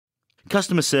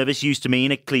Customer service used to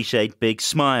mean a cliched big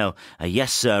smile, a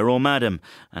yes sir or madam,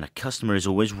 and a customer is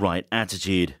always right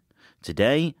attitude.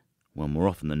 Today, well, more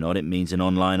often than not, it means an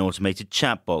online automated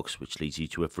chat box, which leads you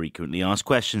to a frequently asked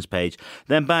questions page,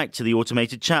 then back to the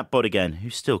automated chatbot again, who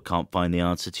still can't find the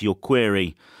answer to your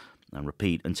query, and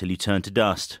repeat until you turn to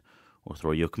dust or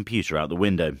throw your computer out the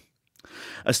window.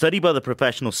 A study by the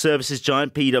professional services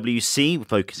giant PwC,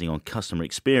 focusing on customer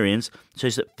experience,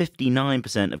 shows that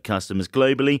 59% of customers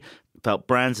globally felt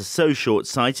brands are so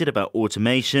short-sighted about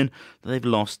automation that they've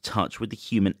lost touch with the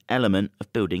human element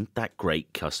of building that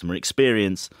great customer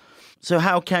experience. So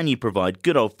how can you provide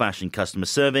good old-fashioned customer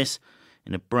service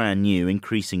in a brand new,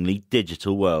 increasingly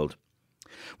digital world?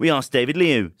 We asked David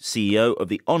Liu, CEO of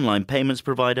the online payments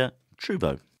provider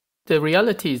Truevo. The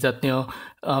reality is that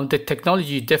the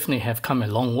technology definitely have come a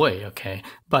long way, okay.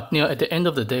 But at the end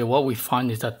of the day, what we find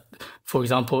is that, for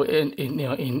example,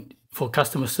 for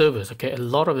customer service, okay, a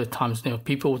lot of the times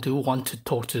people do want to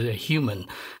talk to a human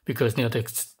because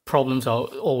the problems are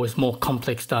always more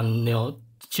complex than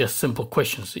just simple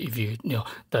questions. If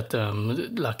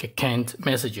like a canned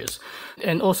messages,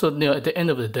 and also at the end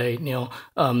of the day,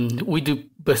 we do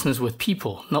business with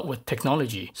people, not with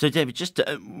technology. So, David, just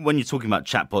when you're talking about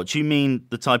chatbots, you mean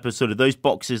the type of sort of those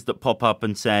boxes that pop up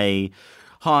and say,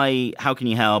 "Hi, how can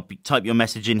you help?" You type your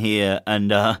message in here,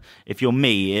 and if you're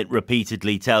me, it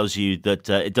repeatedly tells you that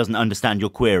it doesn't understand your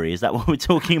query. Is that what we're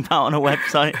talking about on a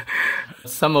website?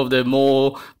 Some of the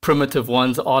more primitive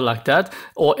ones are like that,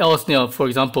 or else, for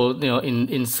example,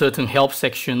 in certain help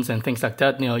sections and things like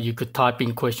that, you could type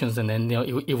in questions and then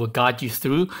it will guide you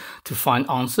through to find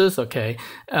answers. Okay,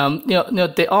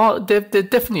 they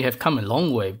definitely have come a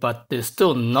long way, but they're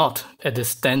still not at the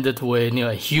standard where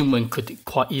a human could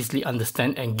quite easily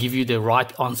understand and give you the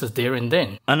right answers there and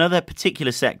then. And are there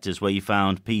particular sectors where you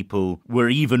found people were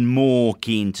even more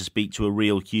keen to speak to a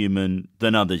real human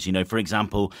than others? For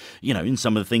example, in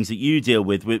some of the things that you deal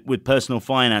with personal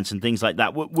finance and things like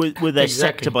that, were there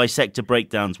sector by sector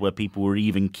breakdowns where people were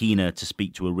even keener to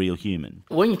speak to a real human?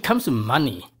 When it comes to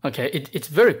money, okay, it's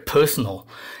very personal,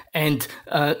 and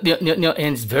and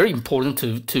it's very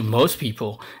important to most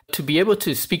people to be able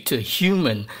to speak to a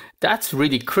human. That's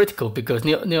really critical because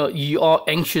you are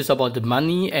anxious about the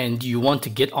money and you want to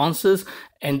get answers,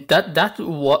 and that's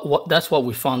what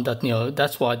we found that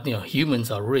that's why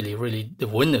humans are really the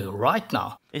winner right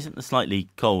now. Isn't the slightly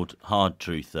cold hard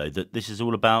truth though that this is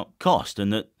all about cost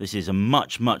and that this is a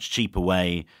much cheaper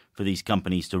way for these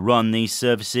companies to run these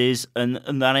services, and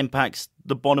that impacts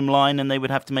the bottom line, and they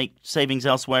would have to make savings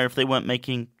elsewhere if they weren't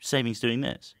making savings doing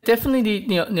this? Definitely,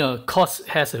 cost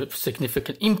has a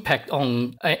significant impact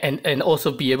on and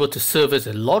also be able to service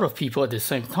a lot of people at the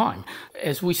same time.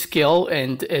 As we scale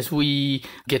and as we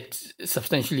get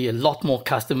substantially a lot more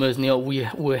customers,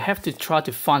 we have to try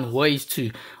to find ways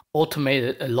to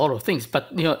automate a lot of things,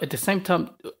 but at the same time,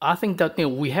 I think that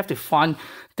we have to find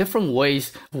different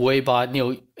ways whereby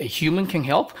a human can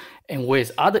help, and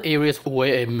whereas other areas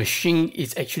where a machine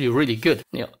is actually really good.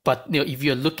 But if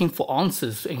you're looking for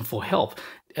answers and for help,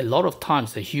 a lot of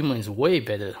times the human is way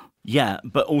better. Yeah,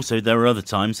 but also there are other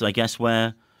times, I guess,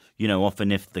 where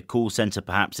often if the call center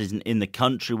perhaps isn't in the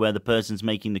country where the person's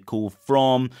making the call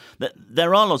from,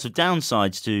 there are lots of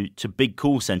downsides to big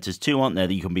call centers too, aren't there?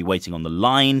 That you can be waiting on the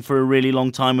line for a really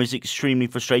long time, which is extremely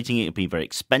frustrating. It can be very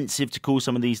expensive to call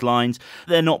some of these lines.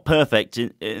 They're not perfect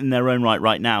in their own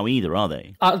right now either, are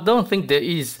they? I don't think there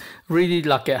is really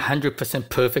like 100%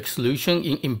 perfect solution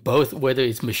in both, whether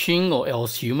it's machine or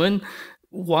else human.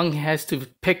 One has to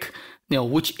pick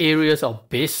which areas are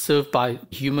best served by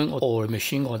human or a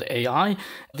machine or the AI.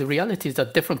 The reality is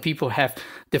that different people have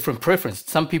different preferences.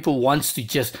 Some people want to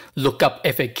just look up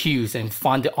FAQs and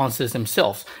find the answers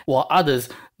themselves, while others,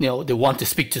 they want to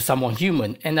speak to someone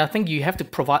human. And I think you have to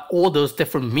provide all those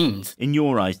different means. In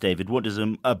your eyes, David, what does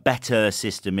a better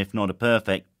system, if not a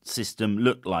perfect system,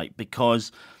 look like?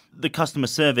 Because the customer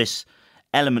service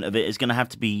element of it is going to have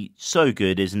to be so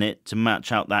good, isn't it, to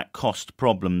match out that cost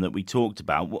problem that we talked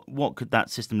about? What could that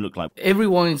system look like?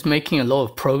 Everyone is making a lot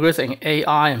of progress in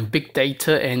AI and big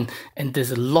data, and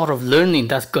there's a lot of learning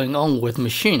that's going on with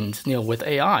machines, with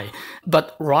AI.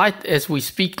 But right as we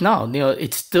speak now,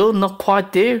 it's still not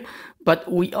quite there, but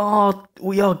we are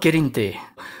getting there.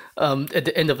 At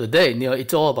the end of the day,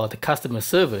 it's all about the customer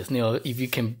service. If you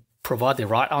can provide the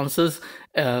right answers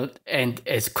and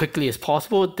as quickly as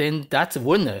possible, then that's a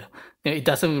winner. It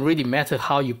doesn't really matter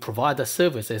how you provide the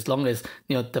service, as long as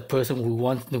the person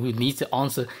who needs the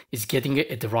answer is getting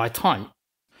it at the right time.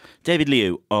 David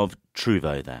Liu of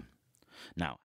Truevo there. Now,